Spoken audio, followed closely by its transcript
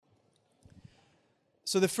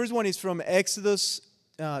So the first one is from Exodus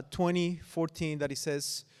 20:14 that it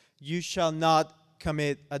says, "You shall not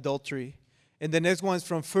commit adultery." And the next one is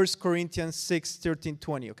from 1 Corinthians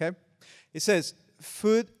 6:13-20, okay? It says,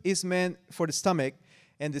 "Food is meant for the stomach,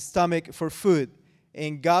 and the stomach for food,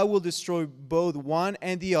 and God will destroy both one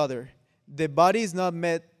and the other. The body is not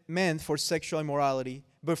meant for sexual immorality,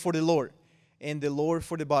 but for the Lord, and the Lord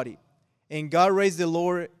for the body. And God raised the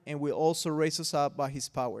Lord and will also raise us up by his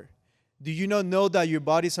power. Do you not know that your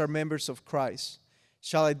bodies are members of Christ?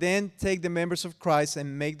 Shall I then take the members of Christ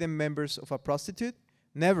and make them members of a prostitute?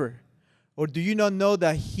 Never. Or do you not know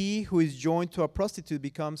that he who is joined to a prostitute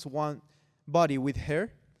becomes one body with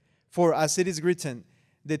her? For as it is written,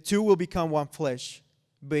 the two will become one flesh.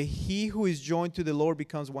 But he who is joined to the Lord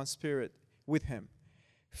becomes one spirit with him.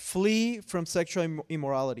 Flee from sexual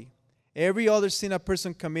immorality. Every other sin a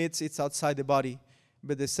person commits is outside the body,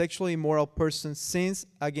 but the sexually immoral person sins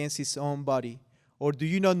against his own body. Or do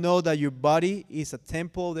you not know that your body is a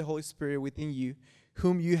temple of the Holy Spirit within you,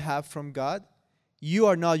 whom you have from God? You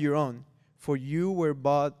are not your own, for you were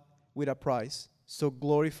bought with a price. So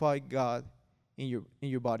glorify God in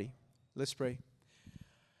your body." Let's pray.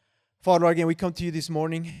 Father, Lord, again, we come to you this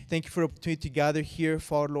morning. Thank you for the opportunity to gather here,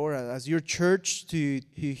 Father, Lord, as your church, to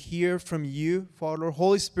hear from you, Father, Lord.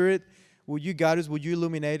 Holy Spirit, will you guide us? Will you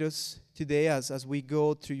illuminate us today as we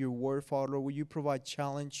go through your word, Father, Lord? Will you provide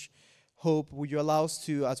challenge, hope? Will you allow us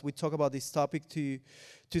to, as we talk about this topic, to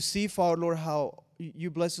see, Father, Lord, how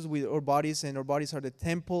you bless us with our bodies, and our bodies are the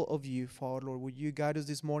temple of you, Father, Lord. Will you guide us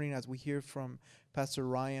this morning as we hear from Pastor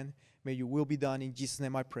Ryan? May your will be done. In Jesus'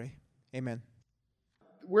 name I pray. Amen.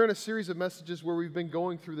 We're in a series of messages where we've been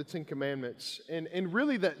going through the Ten Commandments. And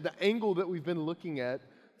really the angle that we've been looking at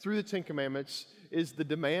through the Ten Commandments is the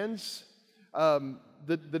demands,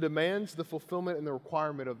 the fulfillment, and the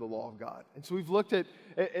requirement of the law of God. And so we've looked at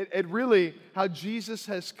really how Jesus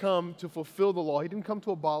has come to fulfill the law. He didn't come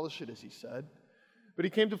to abolish it, as he said, but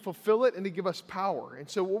he came to fulfill it and to give us power. And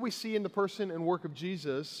so what we see in the person and work of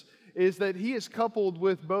Jesus is that he is coupled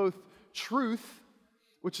with both truth,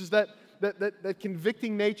 which is that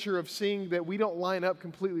convicting nature of seeing that we don't line up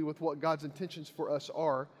completely with what God's intentions for us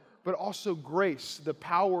are, but also grace, the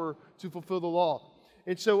power to fulfill the law.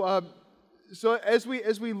 And so as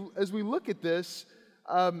we look at this,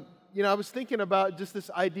 I was thinking about just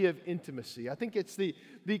this idea of intimacy. I think it's the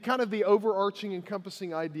kind of the overarching,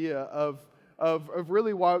 encompassing idea of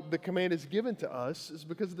really why the command is given to us is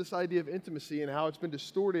because of this idea of intimacy and how it's been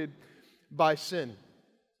distorted by sin.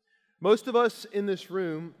 Most of us in this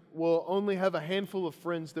room will only have a handful of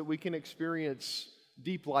friends that we can experience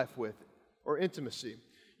deep life with or intimacy.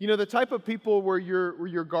 You know, the type of people where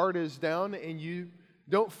your guard is down and you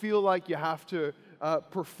don't feel like you have to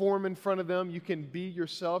perform in front of them. You can be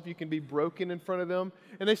yourself. You can be broken in front of them.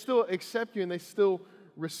 And they still accept you and they still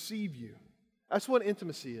receive you. That's what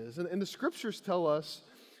intimacy is. And the scriptures tell us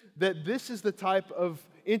that this is the type of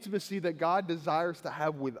intimacy that God desires to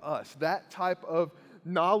have with us. That type of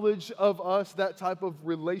knowledge of us, that type of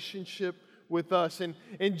relationship with us. And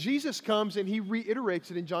Jesus comes and he reiterates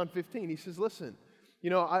it in John 15. He says, listen,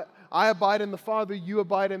 I abide in the Father, you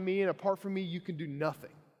abide in me, and apart from me, you can do nothing.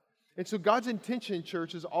 And so God's intention,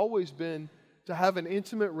 church, has always been to have an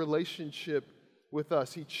intimate relationship with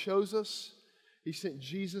us. He chose us. He sent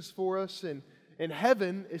Jesus for us. And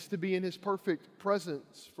heaven is to be in his perfect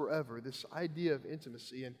presence forever, this idea of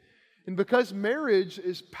intimacy. And because marriage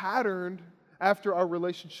is patterned after our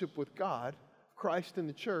relationship with God, Christ and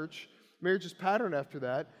the church, marriage is patterned after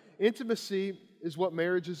that. Intimacy is what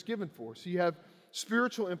marriage is given for. So you have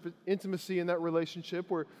spiritual intimacy in that relationship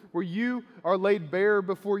where you are laid bare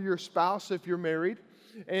before your spouse if you're married,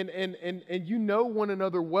 and you know one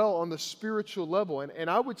another well on the spiritual level. And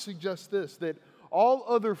I would suggest this, that all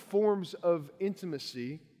other forms of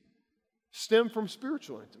intimacy stem from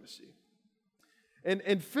spiritual intimacy.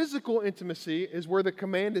 And physical intimacy is where the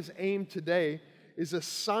command is aimed today, is a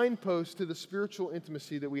signpost to the spiritual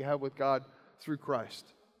intimacy that we have with God through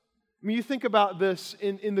Christ. I mean, you think about this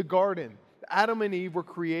in the garden. Adam and Eve were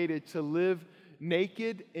created to live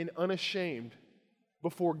naked and unashamed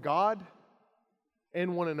before God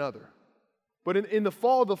and one another. But in the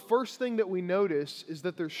fall, the first thing that we notice is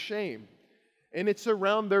that there's shame. And it's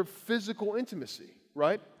around their physical intimacy,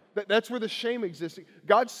 right? That's where the shame exists.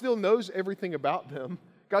 God still knows everything about them.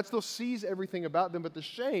 God still sees everything about them, but the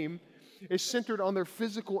shame is centered on their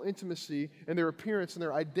physical intimacy and their appearance and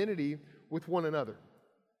their identity with one another.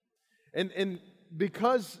 And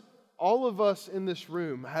because all of us in this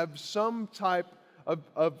room have some type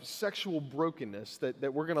of sexual brokenness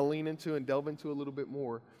that we're going to lean into and delve into a little bit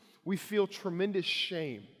more, we feel tremendous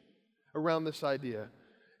shame around this idea.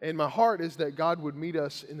 And my heart is that God would meet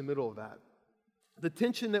us in the middle of that. The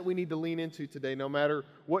tension that we need to lean into today, no matter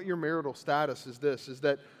what your marital status is this, is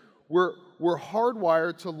that we're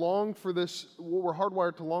hardwired to long for this. What we're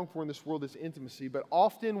hardwired to long for in this world is intimacy, but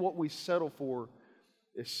often what we settle for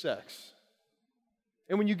is sex.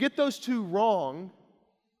 And when you get those two wrong,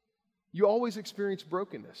 you always experience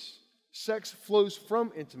brokenness. Sex flows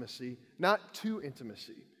from intimacy, not to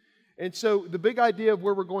intimacy. And so the big idea of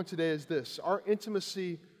where we're going today is this: our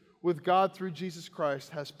intimacy with God through Jesus Christ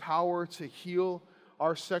has power to heal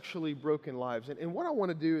our sexually broken lives. And what I want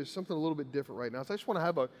to do is something a little bit different right now. So I just want to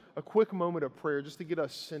have a quick moment of prayer just to get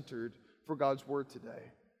us centered for God's word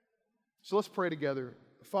today. So let's pray together.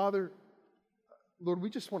 Father, Lord, we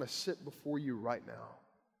just want to sit before you right now.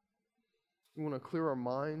 We want to clear our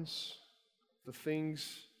minds, the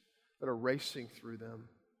things that are racing through them,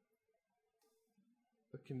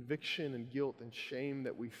 the conviction and guilt and shame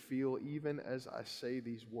that we feel even as I say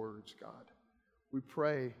these words, God. We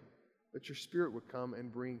pray that your Spirit would come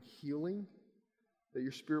and bring healing, that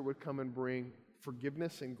your Spirit would come and bring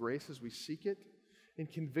forgiveness and grace as we seek it,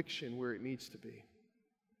 and conviction where it needs to be.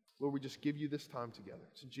 Lord, we just give you this time together.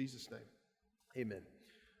 It's in Jesus' name. Amen.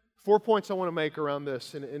 4 points I want to make around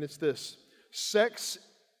this, and it's this. Sex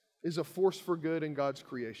is a force for good in God's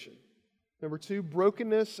creation. Number 2,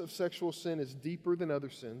 brokenness of sexual sin is deeper than other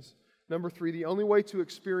sins. Number 3, the only way to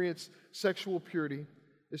experience sexual purity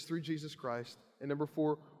is through Jesus Christ. And number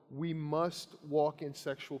 4, we must walk in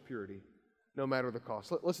sexual purity, no matter the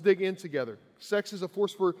cost. Let's dig in together. Sex is a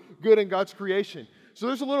force for good in God's creation. So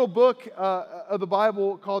there's a little book of the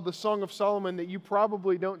Bible called the Song of Solomon that you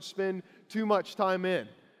probably don't spend too much time in.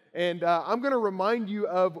 And I'm going to remind you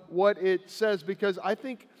of what it says, because I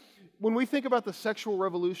think when we think about the sexual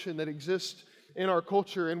revolution that exists in our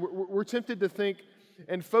culture, and we're tempted to think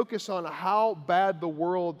and focus on how bad the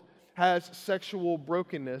world has sexual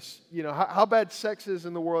brokenness, you know, how bad sex is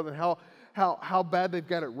in the world and how bad they've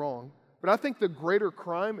got it wrong. But I think the greater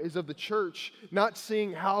crime is of the church not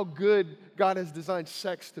seeing how good God has designed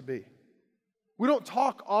sex to be. We don't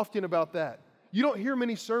talk often about that. You don't hear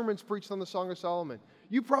many sermons preached on the Song of Solomon.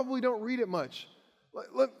 You probably don't read it much.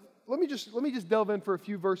 Let me just delve in for a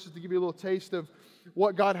few verses to give you a little taste of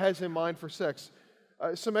what God has in mind for sex.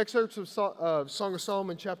 Some excerpts of Song of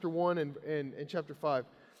Solomon, chapter 1 and chapter 5.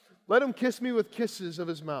 Let him kiss me with kisses of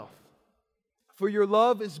his mouth. For your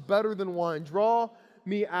love is better than wine. Draw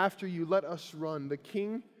me after you. Let us run. The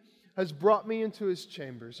king has brought me into his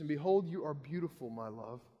chambers. And behold, you are beautiful, my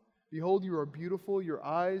love. Behold, you are beautiful. Your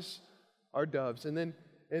eyes are doves. And then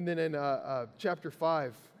in chapter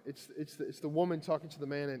 5, it's the woman talking to the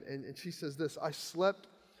man, and she says this: I slept,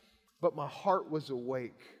 but my heart was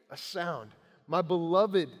awake. A sound. My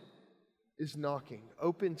beloved is knocking.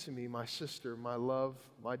 Open to me, my sister, my love,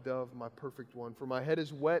 my dove, my perfect one. For my head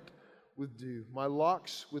is wet with dew, my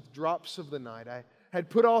locks with drops of the night. I had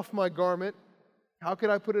put off my garment. How could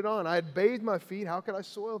I put it on? I had bathed my feet. How could I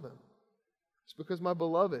soil them? It's because my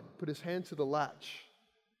beloved put his hand to the latch,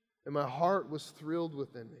 and my heart was thrilled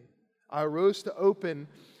within me. I arose to open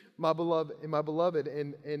my beloved,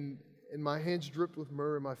 and my hands dripped with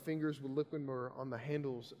myrrh, and my fingers with liquid myrrh on the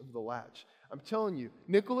handles of the latch. I'm telling you,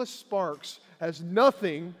 Nicholas Sparks has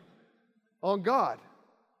nothing on God.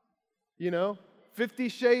 You know, 50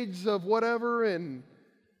 Shades of whatever and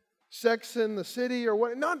Sex in the City or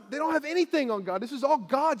what. They don't have anything on God. This is all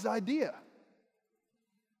God's idea.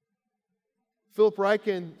 Philip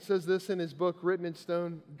Ryken says this in his book, Written in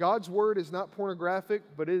Stone: God's word is not pornographic,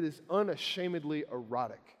 but it is unashamedly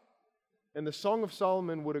erotic. And the Song of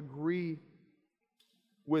Solomon would agree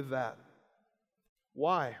with that.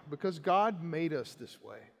 Why? Because God made us this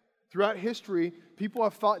way. Throughout history, people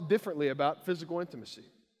have thought differently about physical intimacy.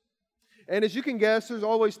 And as you can guess, there's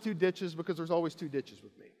always two ditches, because there's always two ditches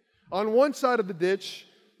with me. On one side of the ditch,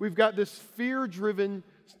 we've got this fear-driven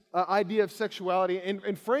idea of sexuality.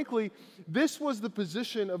 And frankly, this was the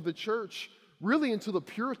position of the church really until the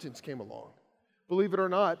Puritans came along, believe it or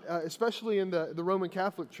not, especially in the Roman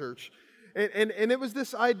Catholic Church. And it was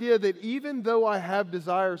this idea that even though I have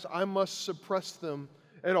desires, I must suppress them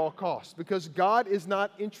at all costs, because God is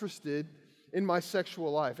not interested in my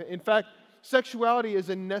sexual life. In fact, sexuality is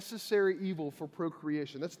a necessary evil for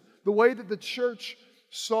procreation. That's the way that the church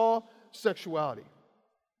saw sexuality.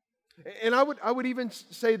 And I would even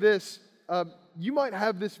say this: you might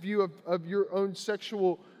have this view of your own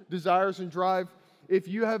sexual desires and drive. If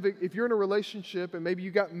you're in a relationship and maybe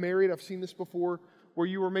you got married, I've seen this before, where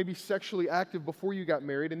you were maybe sexually active before you got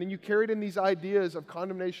married, and then you carried in these ideas of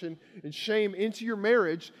condemnation and shame into your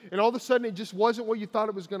marriage, and all of a sudden it just wasn't what you thought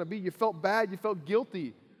it was going to be. You felt bad, you felt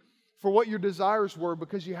guilty for what your desires were,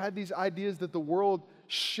 because you had these ideas that the world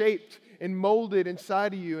shaped and molded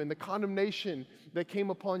inside of you, and the condemnation that came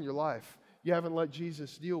upon your life, you haven't let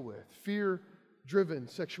Jesus deal with. Fear-driven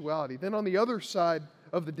sexuality. Then on the other side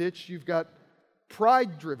of the ditch, you've got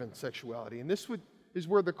pride-driven sexuality. And this is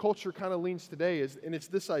where the culture kind of leans today, and it's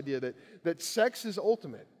this idea that sex is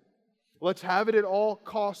ultimate. Let's have it at all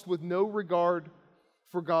costs with no regard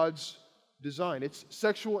for God's design. It's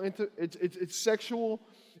sexual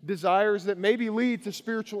desires that maybe lead to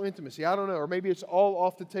spiritual intimacy. I don't know. Or maybe it's all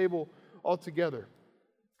off the table altogether.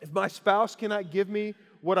 If my spouse cannot give me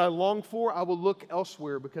what I long for, I will look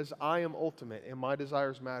elsewhere because I am ultimate and my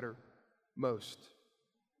desires matter most.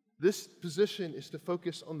 This position is to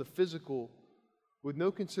focus on the physical with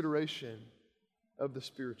no consideration of the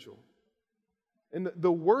spiritual. And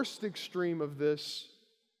the worst extreme of this,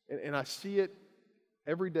 and I see it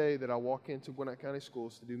every day that I walk into Gwinnett County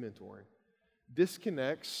Schools to do mentoring,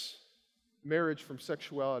 disconnects marriage from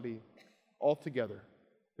sexuality altogether.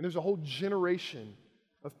 And there's a whole generation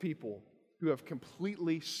of people who have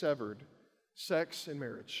completely severed sex and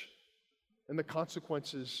marriage. And the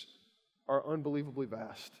consequences are unbelievably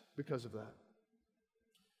vast because of that.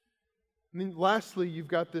 And then lastly, you've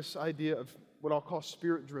got this idea of what I'll call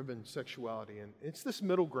spirit-driven sexuality. And it's this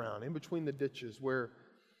middle ground in between the ditches where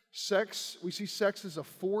we see sex as a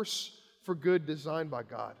force for good designed by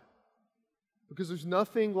God. Because there's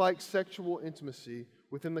nothing like sexual intimacy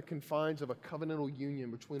within the confines of a covenantal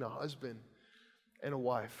union between a husband and a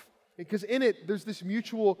wife. Because in it, there's this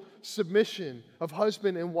mutual submission of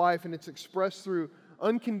husband and wife, and it's expressed through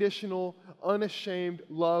unconditional, unashamed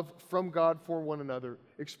love from God for one another,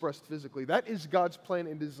 expressed physically. That is God's plan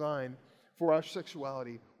and design for our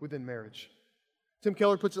sexuality within marriage. Tim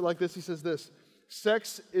Keller puts it like this. He says this: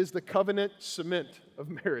 sex is the covenant cement of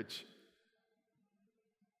marriage.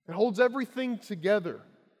 It holds everything together.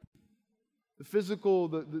 The physical,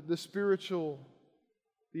 the spiritual,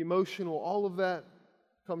 the emotional, all of that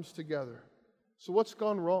comes together. So what's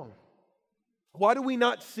gone wrong? Why do we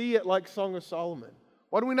not see it like Song of Solomon?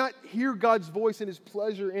 Why do we not hear God's voice and His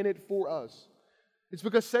pleasure in it for us? It's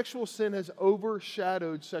because sexual sin has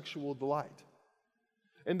overshadowed sexual delight.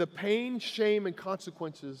 And the pain, shame, and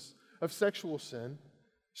consequences of sexual sin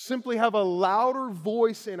simply have a louder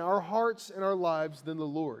voice in our hearts and our lives than the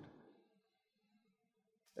Lord.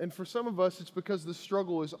 And for some of us, it's because the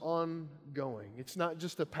struggle is ongoing. It's not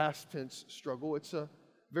just a past tense struggle, it's a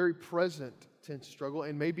very present tense struggle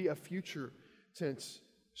and maybe a future tense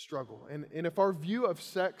struggle. And if our view of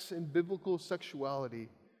sex and biblical sexuality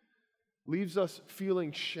leaves us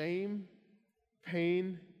feeling shame,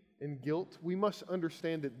 pain, and guilt, we must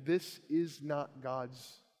understand that this is not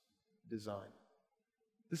God's design.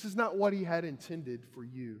 This is not what He had intended for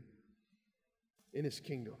you in His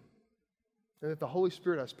kingdom. And that the Holy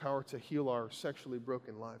Spirit has power to heal our sexually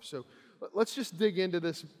broken lives. So let's just dig into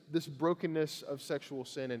this brokenness of sexual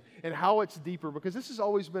sin and how it's deeper, because this has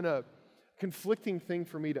always been a conflicting thing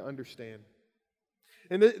for me to understand.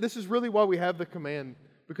 And this is really why we have the command,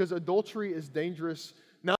 because adultery is dangerous,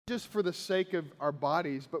 not just for the sake of our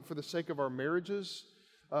bodies, but for the sake of our marriages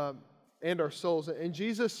and our souls. And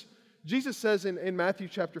Jesus says in Matthew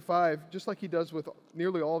chapter 5, just like He does with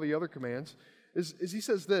nearly all the other commands, is He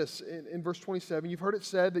says this in verse 27, "You've heard it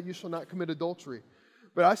said that you shall not commit adultery.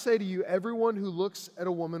 But I say to you, everyone who looks at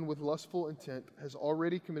a woman with lustful intent has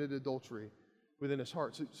already committed adultery within his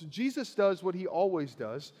heart." So Jesus does what He always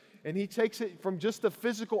does, and He takes it from just the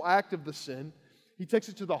physical act of the sin, He takes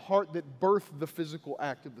it to the heart that birthed the physical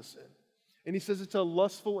act of the sin. And He says it's a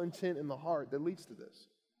lustful intent in the heart that leads to this.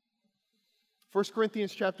 1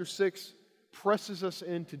 Corinthians chapter 6 presses us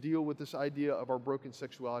in to deal with this idea of our broken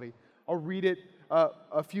sexuality. I'll read it,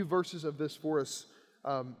 a few verses of this for us.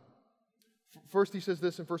 First, he says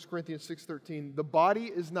this in 1 Corinthians 6:13, "The body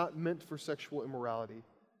is not meant for sexual immorality,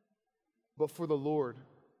 but for the Lord,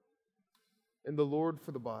 and the Lord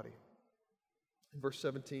for the body." In verse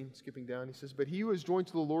 17, skipping down, he says, "But he who is joined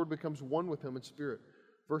to the Lord becomes one with Him in spirit."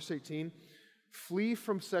 Verse 18, "Flee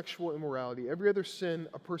from sexual immorality. Every other sin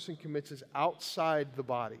a person commits is outside the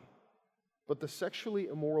body, but the sexually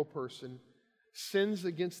immoral person sins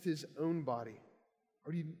against his own body.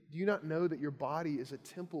 Or do you not know that your body is a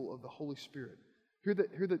temple of the Holy Spirit?" Hear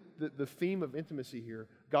the theme of intimacy here,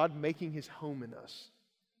 God making His home in us.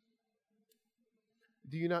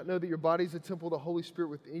 "Do you not know that your body is a temple of the Holy Spirit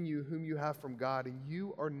within you, whom you have from God, and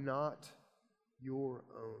you are not your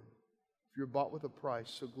own? If you're bought with a price,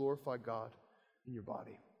 so glorify God in your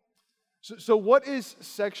body." So what is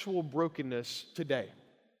sexual brokenness today?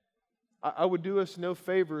 I would do us no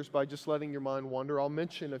favors by just letting your mind wander. I'll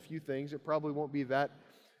mention a few things. It probably won't be that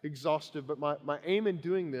exhaustive, but my aim in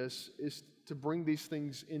doing this is to bring these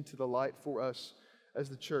things into the light for us as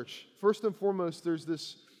the church. First and foremost, there's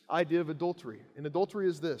this idea of adultery. And adultery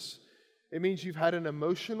is this: it means you've had an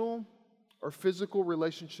emotional or physical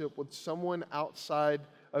relationship with someone outside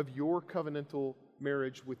of your covenantal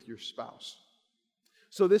marriage with your spouse.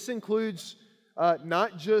 So this includes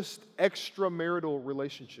not just extramarital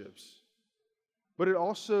relationships, but it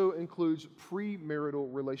also includes premarital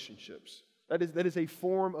relationships. That is a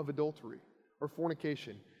form of adultery or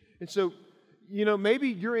fornication. And so, maybe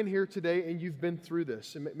you're in here today and you've been through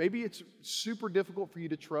this. And maybe it's super difficult for you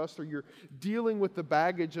to trust, or you're dealing with the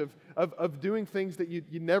baggage of doing things that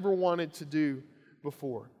you never wanted to do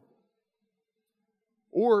before.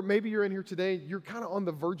 Or maybe you're in here today, you're kind of on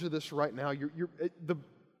the verge of this right now. The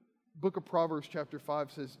book of Proverbs chapter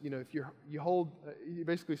 5 says, if you hold, it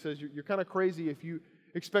basically says you're kind of crazy if you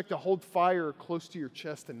expect to hold fire close to your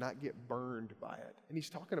chest and not get burned by it. And he's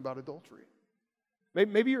talking about adultery.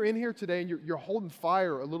 Maybe you're in here today and you're holding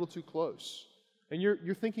fire a little too close, and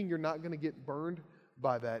you're thinking you're not going to get burned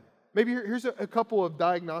by that. Maybe here's a couple of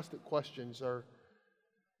diagnostic questions.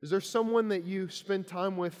 Is there someone that you spend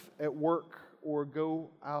time with at work or go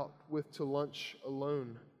out with to lunch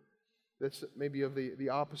alone that's maybe of the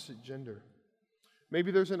opposite gender?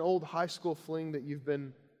 Maybe there's an old high school fling that you've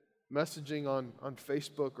been messaging on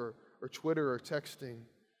Facebook or Twitter or texting.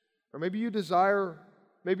 Or maybe your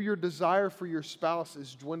desire for your spouse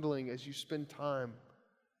is dwindling as you spend time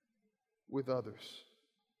with others.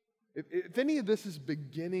 If any of this is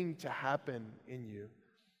beginning to happen in you,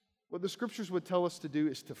 what the scriptures would tell us to do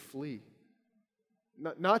is to flee.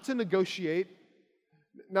 Not to negotiate,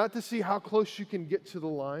 not to see how close you can get to the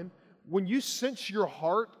line. When you sense your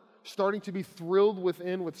heart starting to be thrilled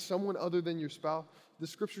within with someone other than your spouse, the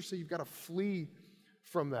scriptures say you've got to flee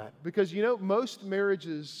from that. Because most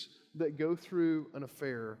marriages that go through an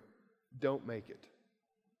affair don't make it.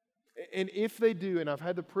 And if they do, and I've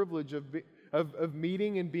had the privilege of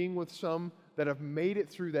meeting and being with some that have made it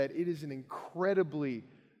through that, it is an incredibly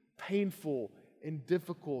painful and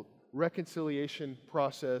difficult reconciliation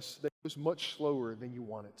process that goes much slower than you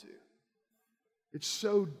want it to. It's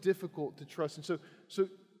so difficult to trust. And so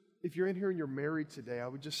if you're in here and you're married today, I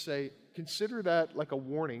would just say, consider that like a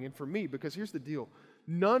warning. And for me, because here's the deal,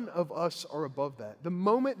 none of us are above that. The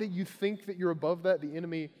moment that you think that you're above that, the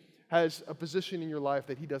enemy has a position in your life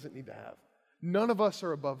that he doesn't need to have. None of us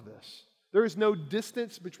are above this. There is no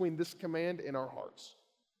distance between this command and our hearts.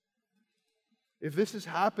 If this has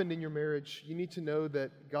happened in your marriage, you need to know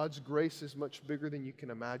that God's grace is much bigger than you can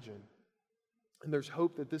imagine. And there's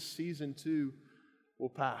hope that this season too will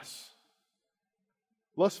pass.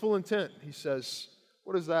 Lustful intent, he says.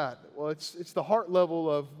 What is that? Well, it's the heart level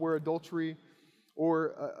of where adultery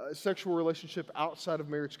or a sexual relationship outside of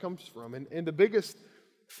marriage comes from. And the biggest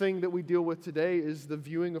thing that we deal with today is the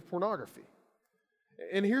viewing of pornography.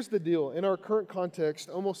 And here's the deal. In our current context,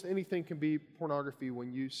 almost anything can be pornography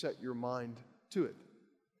when you set your mind to it.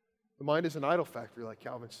 The mind is an idol factory, like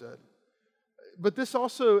Calvin said. But this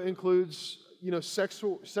also includes,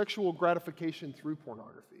 sexual gratification through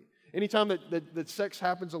pornography. Anytime that sex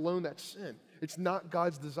happens alone, that's sin. It's not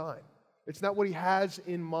God's design. It's not what he has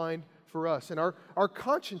in mind for us. And our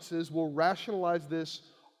consciences will rationalize this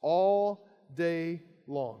all day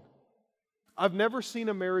long. I've never seen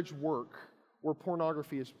a marriage work where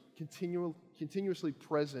pornography is continuously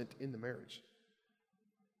present in the marriage.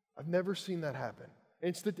 I've never seen that happen.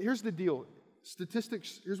 And here's the deal.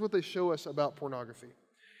 Statistics, here's what they show us about pornography,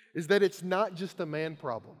 is that it's not just a man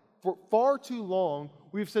problem. For far too long,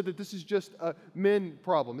 we've said that this is just a men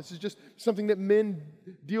problem. This is just something that men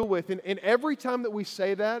deal with. And every time that we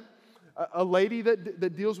say that, a lady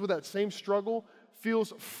that deals with that same struggle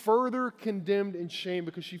feels further condemned and shamed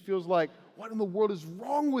because she feels like, what in the world is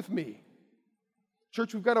wrong with me?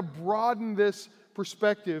 Church, we've got to broaden this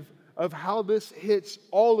perspective of how this hits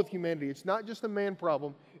all of humanity. It's not just a man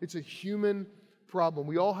problem, it's a human problem.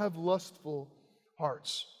 We all have lustful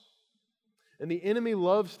hearts. And the enemy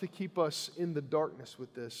loves to keep us in the darkness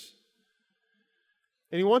with this.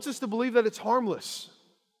 And he wants us to believe that it's harmless.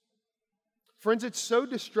 Friends, it's so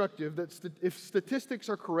destructive that if statistics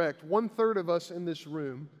are correct, 1/3 of us in this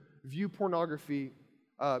room view pornography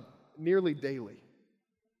nearly daily.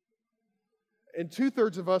 And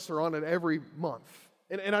 2/3 of us are on it every month.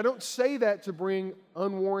 And I don't say that to bring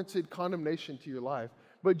unwarranted condemnation to your life,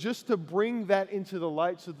 but just to bring that into the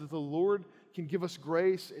light so that the Lord can give us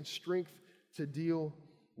grace and strength to deal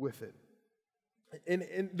with it.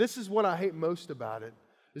 And this is what I hate most about it,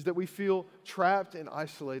 is that we feel trapped and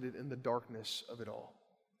isolated in the darkness of it all.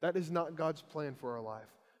 That is not God's plan for our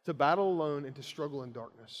life, to battle alone and to struggle in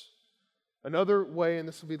darkness. Another way, and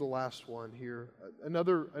this will be the last one here,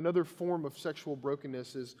 another form of sexual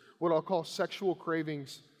brokenness is what I'll call sexual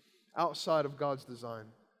cravings outside of God's design.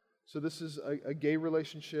 So this is a gay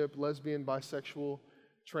relationship, lesbian, bisexual,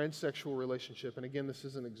 transsexual relationship. And again, this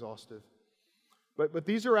isn't exhaustive. But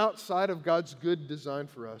these are outside of God's good design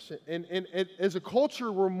for us. And as a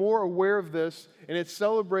culture, we're more aware of this, and it's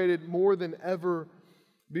celebrated more than ever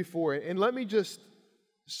before. And let me just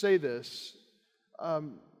say this.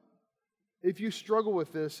 If you struggle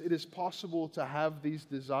with this, it is possible to have these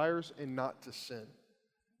desires and not to sin.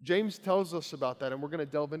 James tells us about that, and we're going to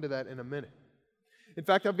delve into that in a minute. In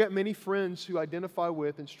fact, I've got many friends who identify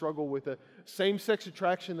with and struggle with a same-sex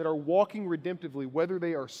attraction that are walking redemptively, whether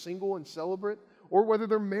they are single and celibate or whether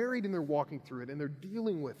they're married and they're walking through it and they're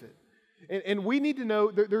dealing with it. And we need to know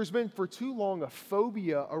that there's been for too long a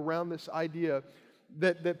phobia around this idea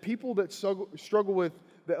that people that struggle with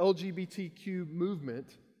the LGBTQ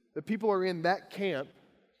movement, that people are in that camp,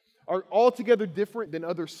 are altogether different than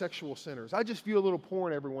other sexual sinners. I just view a little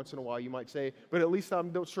porn every once in a while, you might say, but at least I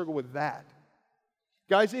don't struggle with that.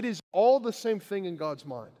 Guys, it is all the same thing in God's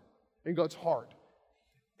mind, in God's heart.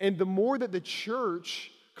 And the more that the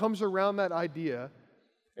church comes around that idea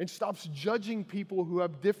and stops judging people who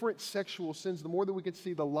have different sexual sins, the more that we can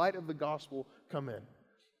see the light of the gospel come in.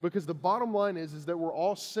 Because the bottom line is that we're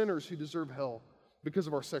all sinners who deserve hell because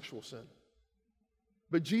of our sexual sin.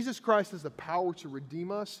 But Jesus Christ has the power to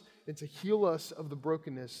redeem us and to heal us of the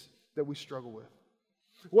brokenness that we struggle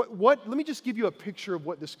with. Let me just give you a picture of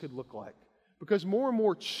what this could look like. Because more and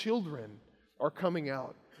more children are coming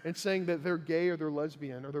out and saying that they're gay or they're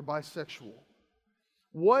lesbian or they're bisexual.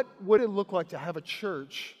 What would it look like to have a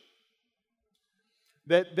church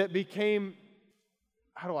that became,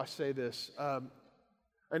 how do I say this,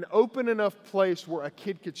 an open enough place where a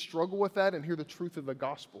kid could struggle with that and hear the truth of the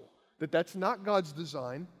gospel? That's not God's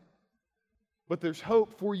design, but there's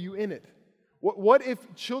hope for you in it. What if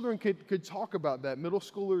children could talk about that? Middle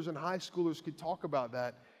schoolers and high schoolers could talk about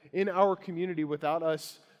that in our community without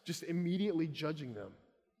us just immediately judging them.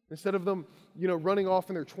 Instead of them, running off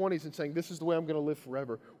in their 20s and saying, this is the way I'm going to live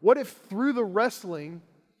forever. What if through the wrestling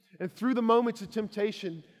and through the moments of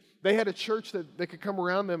temptation, they had a church that could come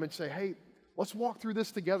around them and say, hey, let's walk through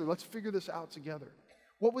this together. Let's figure this out together.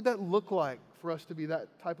 What would that look like for us to be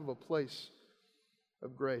that type of a place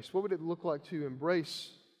of grace? What would it look like to embrace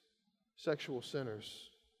sexual sinners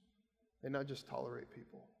and not just tolerate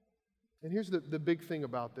people? And here's the big thing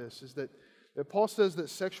about this is that Paul says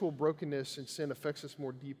that sexual brokenness and sin affects us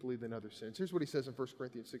more deeply than other sins. Here's what he says in 1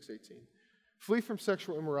 Corinthians 6:18. Flee from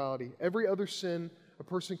sexual immorality. Every other sin a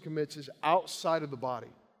person commits is outside of the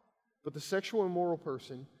body, but the sexual immoral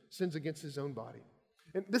person sins against his own body.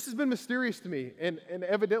 And this has been mysterious to me and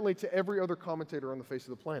evidently to every other commentator on the face of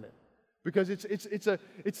the planet, because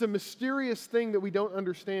it's a mysterious thing that we don't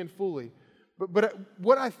understand fully. But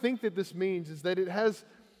what I think that this means is that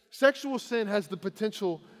sexual sin has the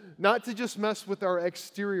potential not to just mess with our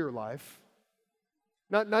exterior life,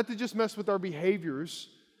 not to just mess with our behaviors,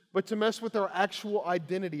 but to mess with our actual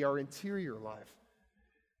identity, our interior life.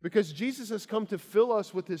 Because Jesus has come to fill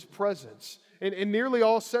us with His presence. And nearly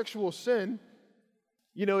all sexual sin,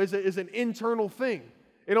 is an internal thing.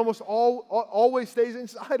 It almost always stays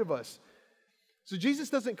inside of us. So Jesus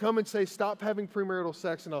doesn't come and say, stop having premarital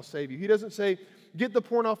sex and I'll save you. He doesn't say, get the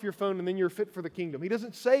porn off your phone and then you're fit for the kingdom. He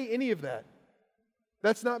doesn't say any of that.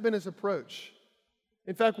 That's not been His approach.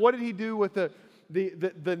 In fact, what did He do with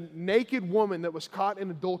the naked woman that was caught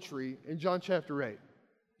in adultery in John chapter 8? Do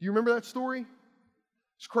you remember that story?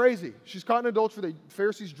 It's crazy. She's caught in adultery. The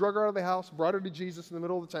Pharisees drug her out of the house, brought her to Jesus in the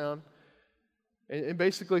middle of the town, and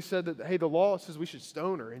basically said that, hey, the law says we should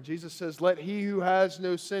stone her. And Jesus says, let he who has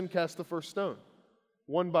no sin cast the first stone.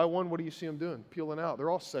 One by one, what do you see them doing? Peeling out. They're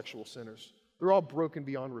all sexual sinners. They're all broken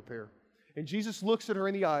beyond repair. And Jesus looks at her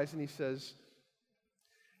in the eyes and He says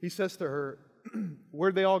to her,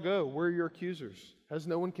 where'd they all go? Where are your accusers? Has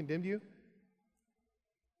no one condemned you?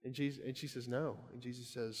 And she says, no. And Jesus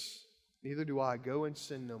says, neither do I. Go and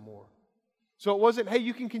sin no more. So it wasn't, hey,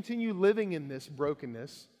 you can continue living in this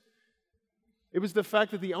brokenness. It was the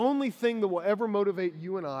fact that the only thing that will ever motivate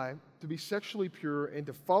you and I to be sexually pure and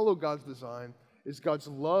to follow God's design is God's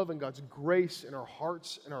love and God's grace in our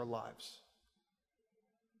hearts and our lives.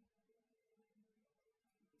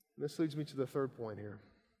 And this leads me to the third point here.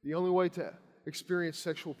 The only way to experience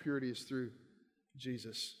sexual purity is through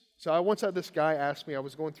Jesus. So I once had this guy ask me, I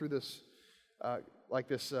was going through this, by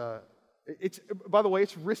the way,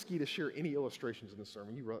 it's risky to share any illustrations in the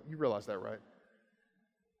sermon. You realize that, right?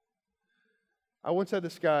 I once had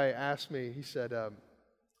this guy ask me, he said,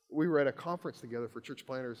 we were at a conference together for church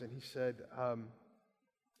planners, and he said,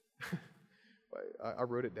 I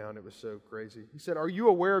wrote it down. It was so crazy. He said, are you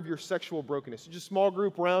aware of your sexual brokenness? Just small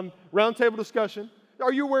group round table discussion.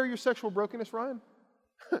 Are you aware of your sexual brokenness, Ryan?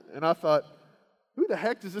 And I thought, who the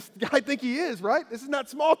heck does this guy think he is, right? This is not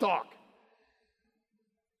small talk.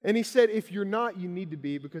 And he said, if you're not, you need to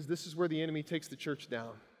be, because this is where the enemy takes the church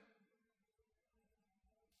down.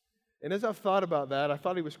 And as I've thought about that, I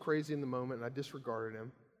thought he was crazy in the moment, and I disregarded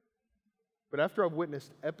him. But after I've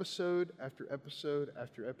witnessed episode after episode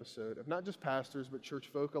after episode of not just pastors, but church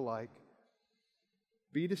folk alike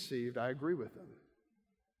be deceived, I agree with them.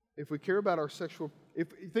 If we care about our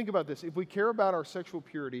think about this, if we care about our sexual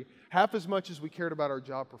purity half as much as we cared about our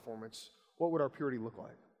job performance, what would our purity look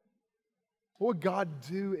like? What would God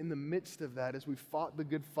do in the midst of that as we fought the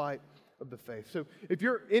good fight of the faith? So if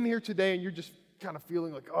you're in here today and you're just kind of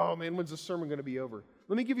feeling like, oh man, when's the sermon going to be over?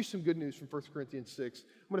 Let me give you some good news from 1 Corinthians 6.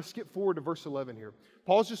 I'm going to skip forward to verse 11 here.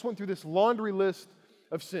 Paul's just went through this laundry list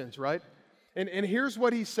of sins, right? And here's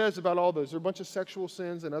what he says about all those. There are a bunch of sexual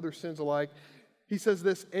sins and other sins alike. He says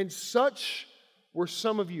this, and such were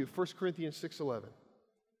some of you, 1 Corinthians 6:11.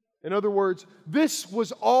 In other words, this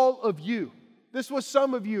was all of you. This was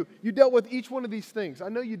some of you. You dealt with each one of these things. I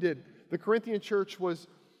know you did. The Corinthian church was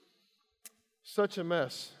such a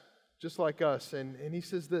mess, just like us. And he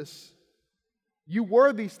says this, you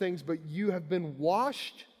were these things, but you have been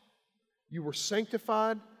washed, you were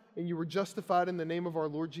sanctified, and you were justified in the name of our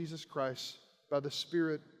Lord Jesus Christ by the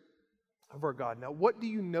Spirit of our God. Now, what do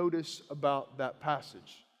you notice about that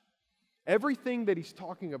passage? Everything that he's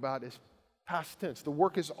talking about is past tense. The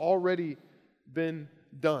work has already been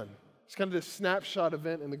done. It's kind of this snapshot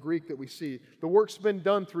event in the Greek that we see. The work's been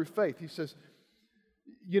done through faith. He says,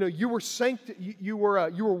 you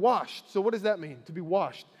were washed. So what does that mean, to be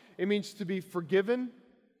washed? It means to be forgiven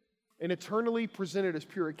and eternally presented as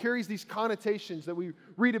pure. It carries these connotations that we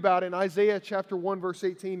read about in Isaiah chapter 1, verse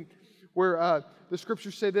 18, where the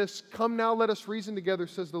scriptures say this, come now, let us reason together,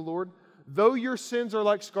 says the Lord. Though your sins are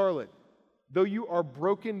like scarlet, though you are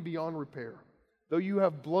broken beyond repair, though you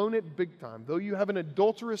have blown it big time, though you have an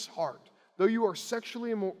adulterous heart, though you are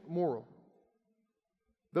sexually immoral,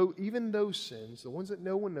 though even those sins, the ones that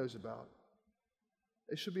no one knows about,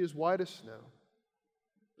 they shall be as white as snow.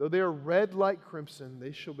 Though they are red like crimson,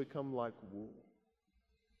 they shall become like wool.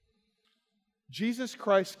 Jesus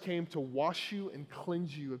Christ came to wash you and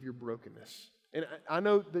cleanse you of your brokenness. And I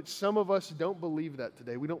know that some of us don't believe that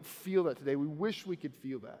today. We don't feel that today. We wish we could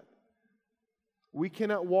feel that. We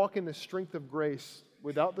cannot walk in the strength of grace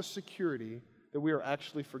without the security that we are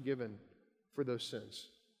actually forgiven for those sins.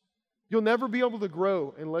 You'll never be able to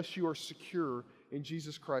grow unless you are secure in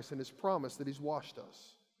Jesus Christ and His promise that He's washed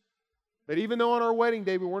us. That even though on our wedding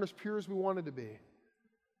day we weren't as pure as we wanted to be,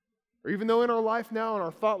 or even though in our life now, in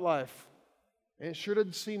our thought life, and it sure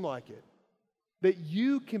doesn't seem like it, that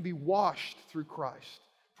you can be washed through Christ,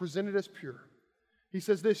 presented as pure. He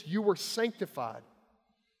says this, you were sanctified.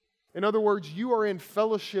 In other words, you are in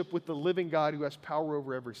fellowship with the living God who has power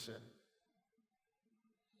over every sin.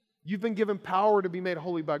 You've been given power to be made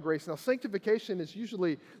holy by grace. Now, sanctification is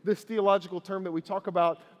usually this theological term that we talk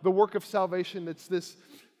about, the work of salvation. It's this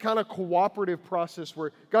kind of cooperative process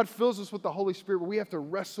where God fills us with the Holy Spirit, where we have to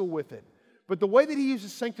wrestle with it. But the way that He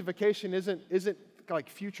uses sanctification isn't like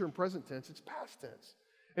future and present tense, it's past tense.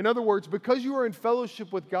 In other words, because you are in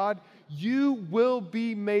fellowship with God, you will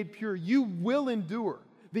be made pure. You will endure.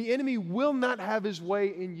 The enemy will not have his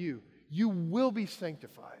way in you. You will be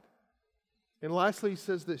sanctified. And lastly, he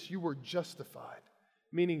says this, you were justified,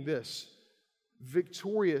 meaning this,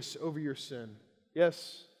 victorious over your sin.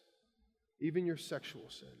 Yes, even your sexual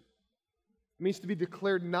sin. It means to be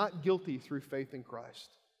declared not guilty through faith in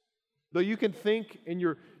Christ. Though you can think and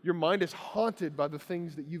your mind is haunted by the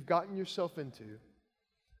things that you've gotten yourself into,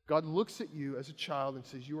 God looks at you as a child and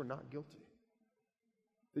says, you are not guilty.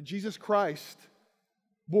 That Jesus Christ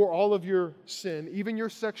bore all of your sin, even your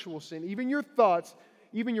sexual sin, even your thoughts,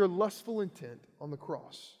 even your lustful intent on the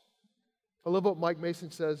cross. I love what Mike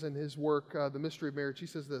Mason says in his work, The Mystery of Marriage. He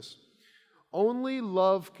says this, only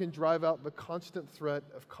love can drive out the constant threat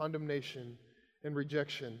of condemnation and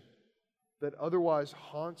rejection that otherwise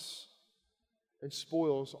haunts and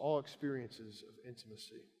spoils all experiences of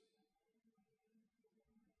intimacy.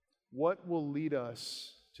 What will lead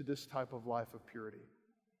us to this type of life of purity?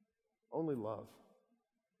 Only love.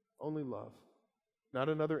 Only love. Not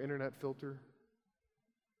another internet filter.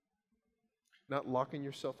 Not locking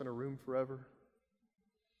yourself in a room forever.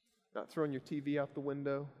 Not throwing your TV out the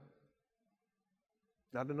window.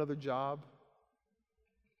 Not another job.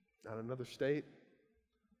 Not another state.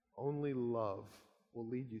 Only love will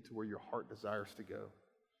lead you to where your heart desires to go.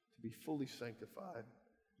 To be fully sanctified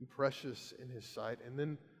and precious in His sight. And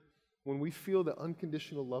then when we feel the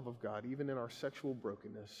unconditional love of God, even in our sexual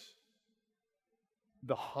brokenness,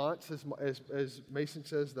 the haunts, as Mason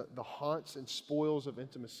says, the haunts and spoils of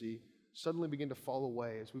intimacy suddenly begin to fall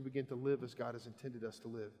away as we begin to live as God has intended us to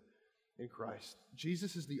live in Christ.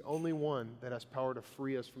 Jesus is the only one that has power to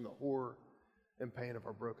free us from the horror and pain of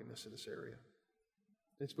our brokenness in this area.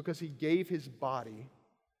 And it's because he gave his body,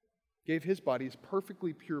 his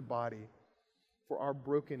perfectly pure body, for our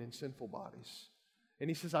broken and sinful bodies. And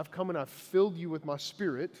he says, I've come and I've filled you with my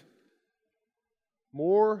Spirit,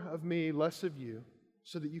 more of me, less of you,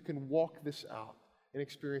 so that you can walk this out and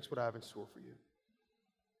experience what I have in store for you.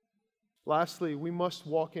 Lastly, we must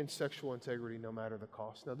walk in sexual integrity no matter the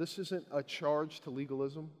cost. Now, this isn't a charge to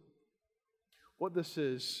legalism. What this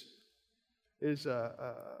is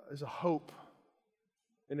a hope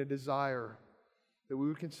and a desire that we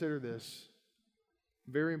would consider this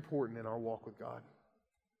very important in our walk with God.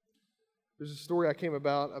 There's a story I came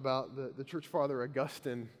about the church father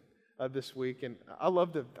Augustine this week, and I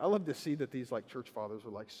love to see that these like church fathers are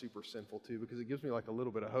like super sinful too, because it gives me like a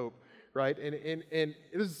little bit of hope, right? And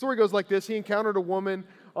the story goes like this: he encountered a woman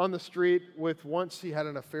on the street with once he had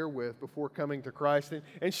an affair with before coming to Christ,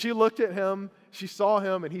 and she looked at him, she saw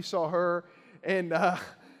him, and he saw her, and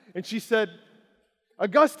she said,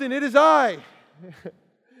 "Augustine, it is I."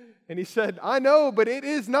 And he said, "I know, but it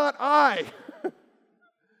is not I."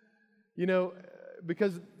 You know,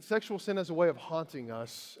 because sexual sin has a way of haunting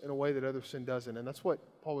us in a way that other sin doesn't. And that's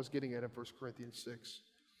what Paul was getting at in 1 Corinthians 6.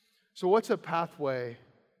 So what's a pathway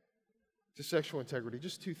to sexual integrity?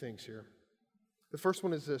 Just two things here. The first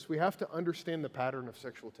one is this: we have to understand the pattern of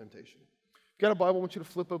sexual temptation. If you've got a Bible, I want you to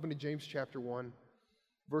flip open to James chapter 1,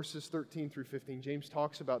 verses 13 through 15. James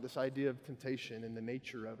talks about this idea of temptation and the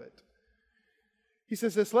nature of it. He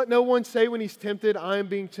says this: let no one say when he's tempted, I am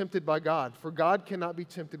being tempted by God. For God cannot be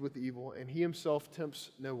tempted with evil, and he himself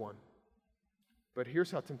tempts no one. But here's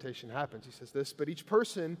how temptation happens. He says this: but each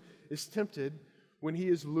person is tempted when he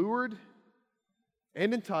is lured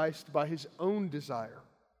and enticed by his own desire.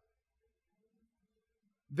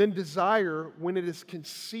 Then desire, when it is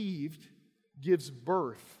conceived, gives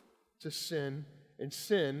birth to sin, and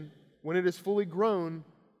sin, when it is fully grown,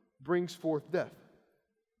 brings forth death.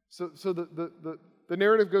 So the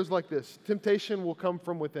narrative goes like this: temptation will come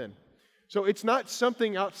from within. So it's not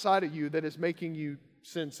something outside of you that is making you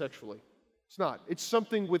sin sexually. It's not. It's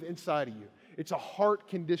something within inside of you. It's a heart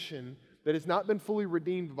condition that has not been fully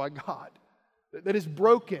redeemed by God, that is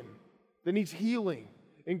broken, that needs healing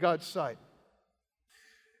in God's sight.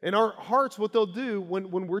 And our hearts, what they'll do when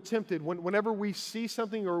we're tempted, whenever we see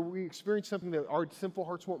something or we experience something that our sinful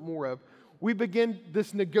hearts want more of, we begin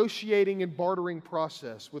this negotiating and bartering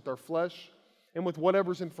process with our flesh and with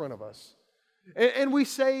whatever's in front of us. And we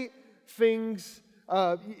say things,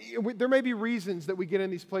 there may be reasons that we get in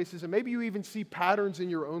these places, and maybe you even see patterns in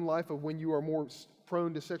your own life of when you are more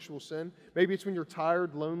prone to sexual sin. Maybe it's when you're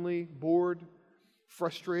tired, lonely, bored,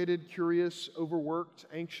 frustrated, curious, overworked,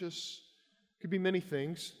 anxious. Could be many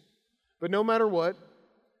things. But no matter what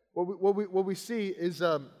we see is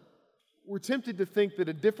we're tempted to think that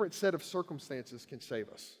a different set of circumstances can save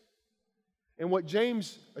us. And what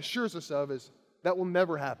James assures us of is that will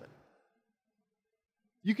never happen.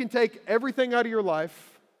 You can take everything out of your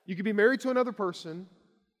life. You could be married to another person.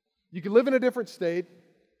 You could live in a different state.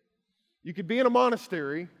 You could be in a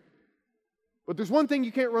monastery. But there's one thing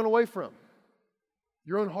you can't run away from: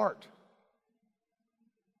 your own heart.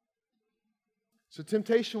 So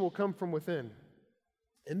temptation will come from within.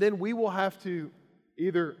 And then we will have to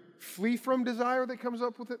either flee from desire that comes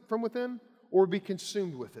up with it from within, or be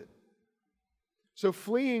consumed with it. So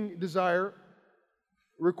fleeing desire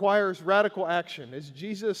requires radical action. As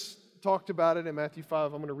Jesus talked about it in Matthew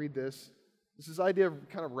 5, I'm going to read this. This is the idea of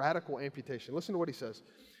kind of radical amputation. Listen to what he says.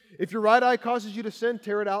 If your right eye causes you to sin,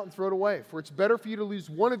 tear it out and throw it away. For it's better for you to lose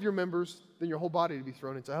one of your members than your whole body to be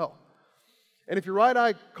thrown into hell. And if your right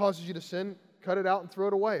eye causes you to sin, cut it out and throw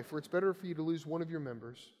it away. For it's better for you to lose one of your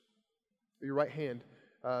members, or your right hand,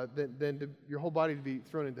 than your whole body to be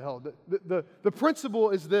thrown into hell. The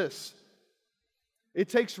principle is this: it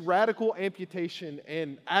takes radical amputation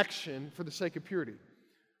and action for the sake of purity.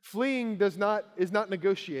 Fleeing is not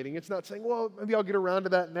negotiating. It's not saying, well, maybe I'll get around to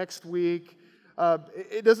that next week.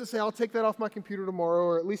 It doesn't say, I'll take that off my computer tomorrow,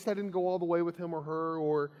 or at least I didn't go all the way with him or her,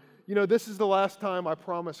 or, this is the last time I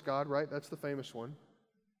promise God, right? That's the famous one.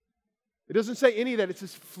 It doesn't say any of that. It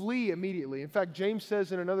says flee immediately. In fact, James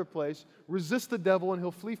says in another place, resist the devil and he'll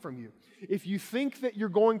flee from you. If you think that you're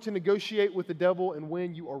going to negotiate with the devil and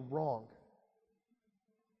win, you are wrong.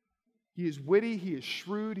 He is witty, he is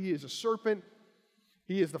shrewd, he is a serpent,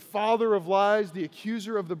 he is the father of lies, the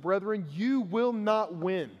accuser of the brethren. You will not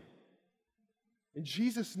win And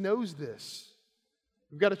Jesus knows this.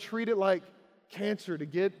 We've got to treat it like cancer to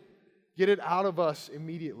get it out of us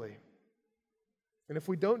immediately. And if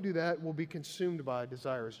we don't do that, we'll be consumed by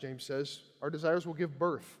desires. James says our desires will give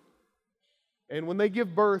birth. And when they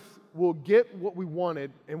give birth, we'll get what we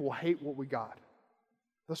wanted and we'll hate what we got.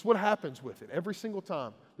 That's what happens with it every single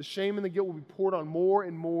time. The shame and the guilt will be poured on more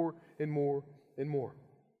and more and more and more.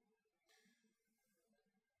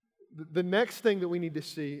 The next thing that we need to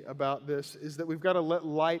see about this is that we've got to let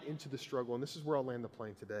light into the struggle. And this is where I'll land the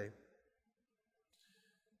plane today.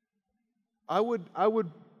 I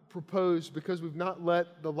would propose, because we've not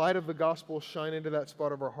let the light of the gospel shine into that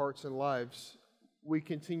spot of our hearts and lives, we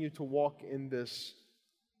continue to walk in this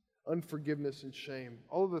unforgiveness and shame.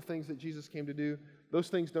 All of the things that Jesus came to do, those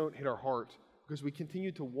things don't hit our heart because we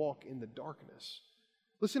continue to walk in the darkness.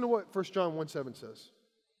 Listen to what 1 John 1:7 says.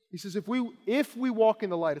 He says, if we walk in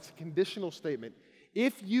the light, it's a conditional statement.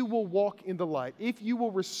 If you will walk in the light, if you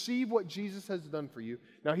will receive what Jesus has done for you.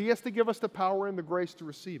 Now, He has to give us the power and the grace to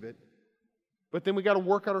receive it. But then we got to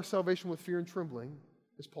work out our salvation with fear and trembling,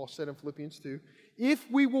 as Paul said in Philippians 2. If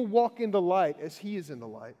we will walk in the light as He is in the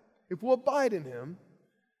light, if we'll abide in Him,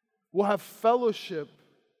 we'll have fellowship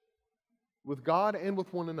with God and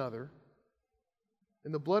with one another.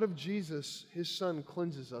 And the blood of Jesus, His Son,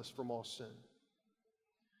 cleanses us from all sin.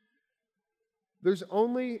 There's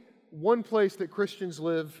only one place that Christians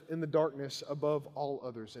live in the darkness above all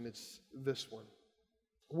others, and it's this one.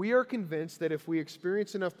 We are convinced that if we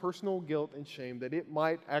experience enough personal guilt and shame, that it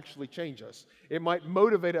might actually change us. It might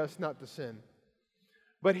motivate us not to sin.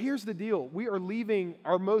 But here's the deal. We are leaving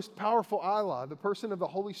our most powerful ally, the person of the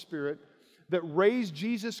Holy Spirit, that raised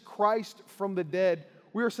Jesus Christ from the dead.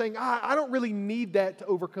 We are saying, I don't really need that to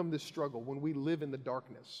overcome this struggle when we live in the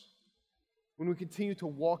darkness, when we continue to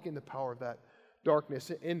walk in the power of that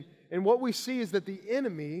darkness. And what we see is that the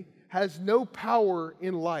enemy has no power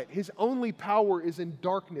in light. His only power is in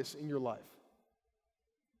darkness in your life.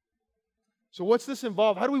 So what's this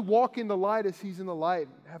involve? How do we walk in the light as He's in the light,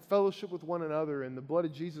 have fellowship with one another, and the blood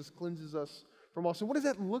of Jesus cleanses us from all sin? What does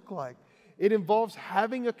that look like? It involves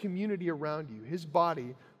having a community around you, His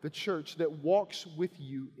body, the church, that walks with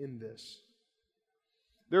you in this.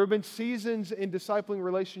 There have been seasons in discipling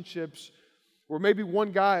relationships where maybe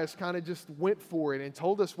one guy has kind of just went for it and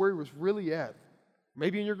told us where he was really at.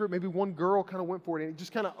 Maybe in your group, maybe one girl kind of went for it, and it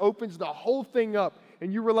just kind of opens the whole thing up,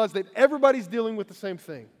 and you realize that everybody's dealing with the same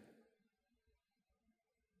thing.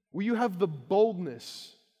 Will you have the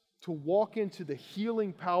boldness to walk into the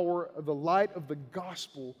healing power of the light of the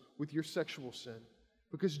gospel with your sexual sin?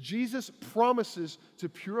 Because Jesus promises to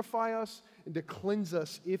purify us and to cleanse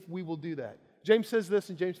us if we will do that. James says this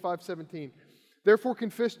in James 5:17. Therefore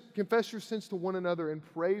confess your sins to one another and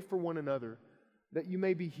pray for one another that you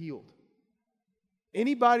may be healed.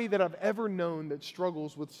 Anybody that I've ever known that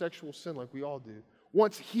struggles with sexual sin like we all do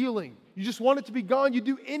wants healing. You just want it to be gone. You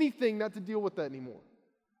do anything not to deal with that anymore.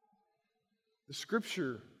 The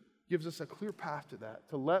Scripture gives us a clear path to that,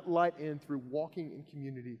 to let light in through walking in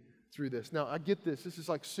community through this. Now, I get this. This is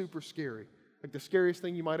like super scary, like the scariest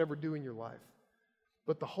thing you might ever do in your life.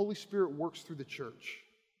 But the Holy Spirit works through the church.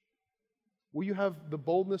 Will you have the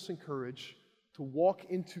boldness and courage to walk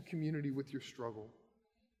into community with your struggle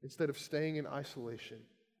instead of staying in isolation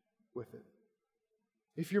with it?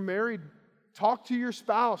 If you're married, talk to your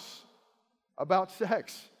spouse about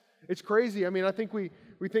sex. It's crazy. I mean, I think we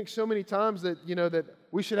think so many times that, that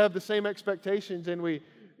we should have the same expectations, and we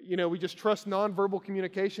just trust nonverbal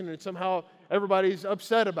communication, and somehow everybody's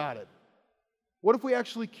upset about it. What if we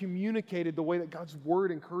actually communicated the way that God's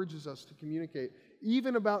Word encourages us to communicate,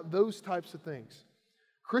 even about those types of things?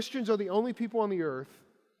 Christians are the only people on the earth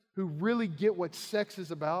who really get what sex is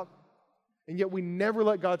about, and yet we never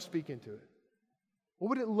let God speak into it. What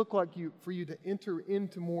would it look like for you to enter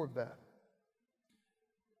into more of that?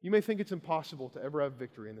 You may think it's impossible to ever have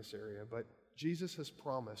victory in this area, but Jesus has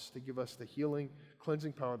promised to give us the healing,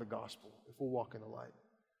 cleansing power of the gospel if we'll walk in the light.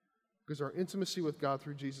 Because our intimacy with God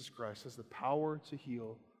through Jesus Christ has the power to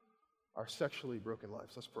heal our sexually broken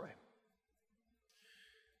lives. Let's pray.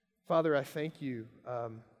 Father, I thank you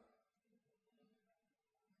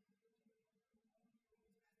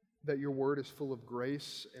that your word is full of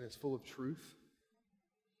grace and it's full of truth.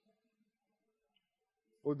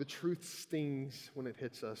 Lord, the truth stings when it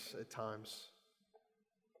hits us at times.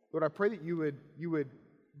 Lord, I pray that you would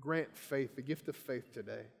grant faith, the gift of faith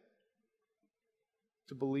today,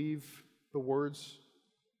 to believe the words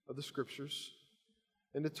of the Scriptures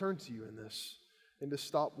and to turn to you in this and to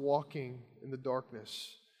stop walking in the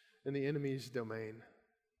darkness in the enemy's domain.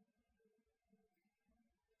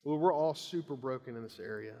 Lord, we're all super broken in this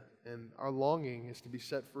area, and our longing is to be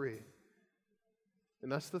set free.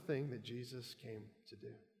 And that's the thing that Jesus came to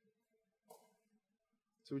do.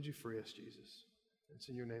 So would you free us, Jesus? It's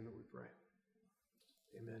in your name that we pray.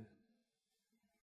 Amen.